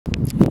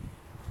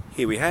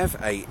Here we have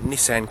a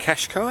Nissan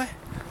Qashqai,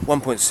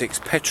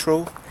 1.6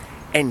 petrol,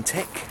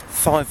 N-Tec,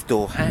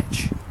 5-door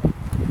hatch,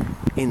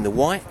 in the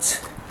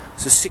white.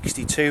 It's a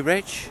 62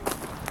 reg,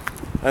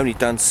 only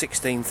done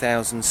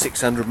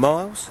 16,600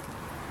 miles,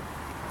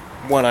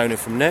 one owner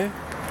from new.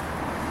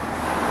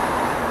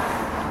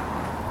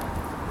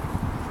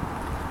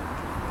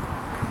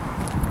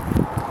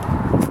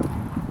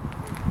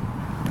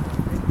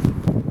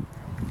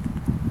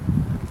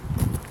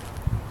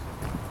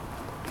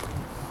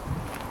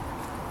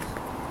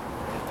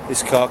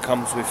 This car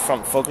comes with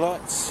front fog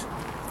lights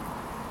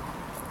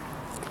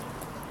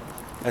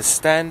as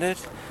standard,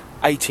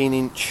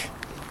 18-inch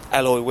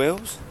alloy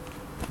wheels.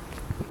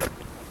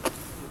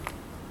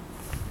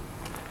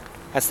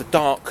 Has the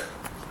dark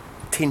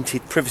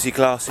tinted privacy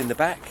glass in the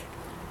back,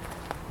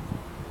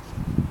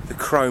 the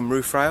chrome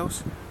roof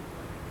rails.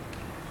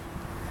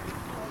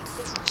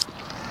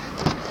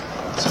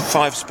 It's a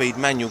 5-speed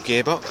manual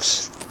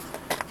gearbox.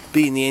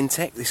 Being the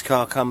N-Tec, this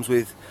car comes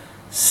with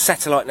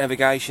satellite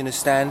navigation as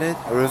standard,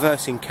 a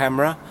reversing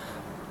camera,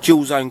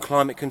 dual zone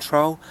climate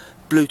control,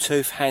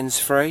 Bluetooth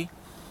hands-free,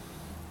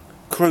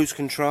 cruise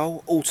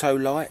control, auto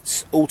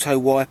lights, auto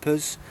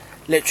wipers,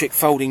 electric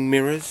folding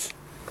mirrors,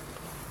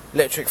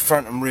 electric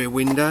front and rear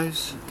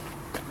windows,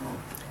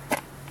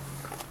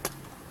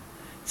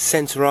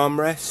 centre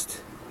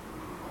armrest,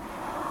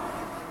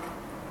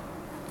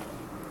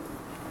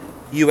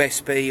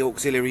 USB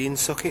auxiliary in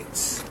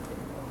sockets,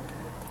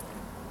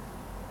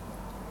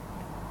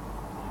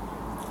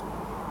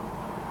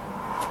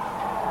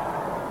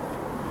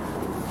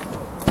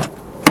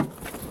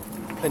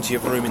 plenty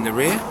of room in the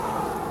rear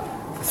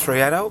for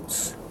 3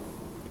 adults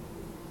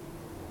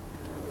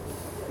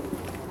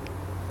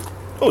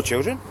or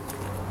children.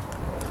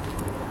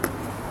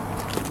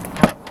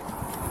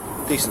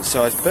 Decent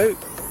sized boot.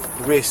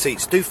 The rear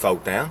seats do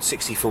fold down,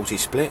 60-40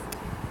 split,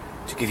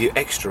 to give you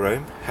extra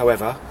room.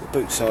 However, the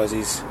boot size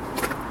is,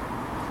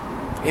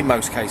 in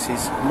most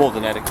cases, more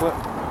than adequate.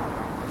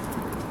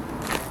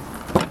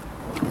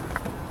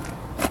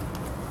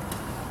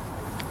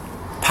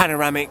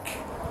 Panoramic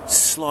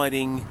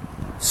sliding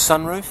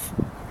sunroof.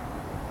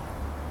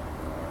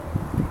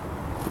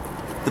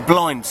 The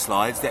blind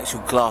slides, the actual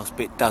glass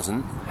bit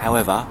doesn't.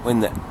 However,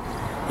 when it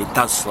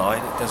does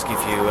slide, it does give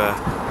you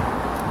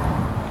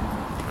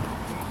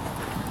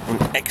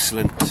an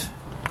excellent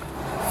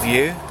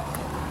view.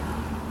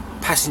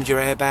 Passenger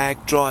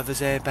airbag,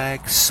 driver's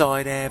airbag,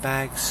 side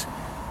airbags.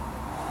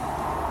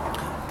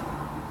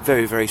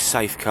 Very, very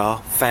safe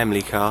car,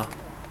 family car.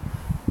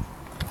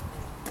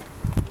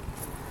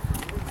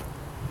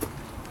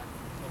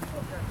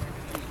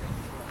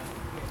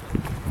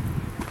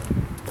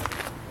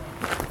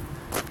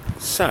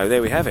 So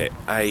there we have it,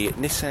 a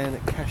Nissan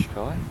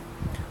Qashqai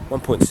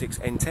 1.6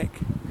 N-Tec.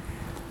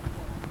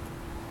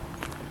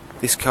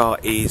 This car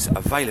is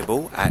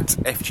available at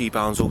FG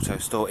Barnes Auto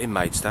Store in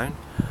Maidstone.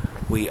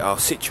 We are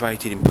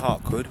situated in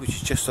Parkwood, which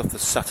is just off the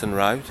Sutton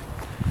Road.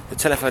 The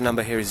telephone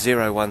number here is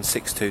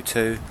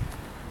 01622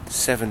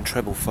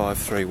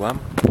 755531.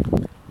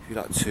 If you'd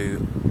like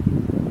to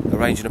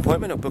arrange an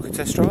appointment or book a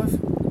test drive,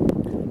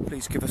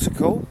 please give us a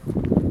call.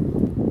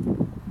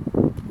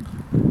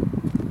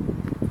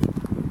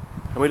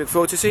 And we look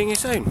forward to seeing you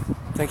soon.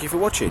 Thank you for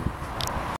watching.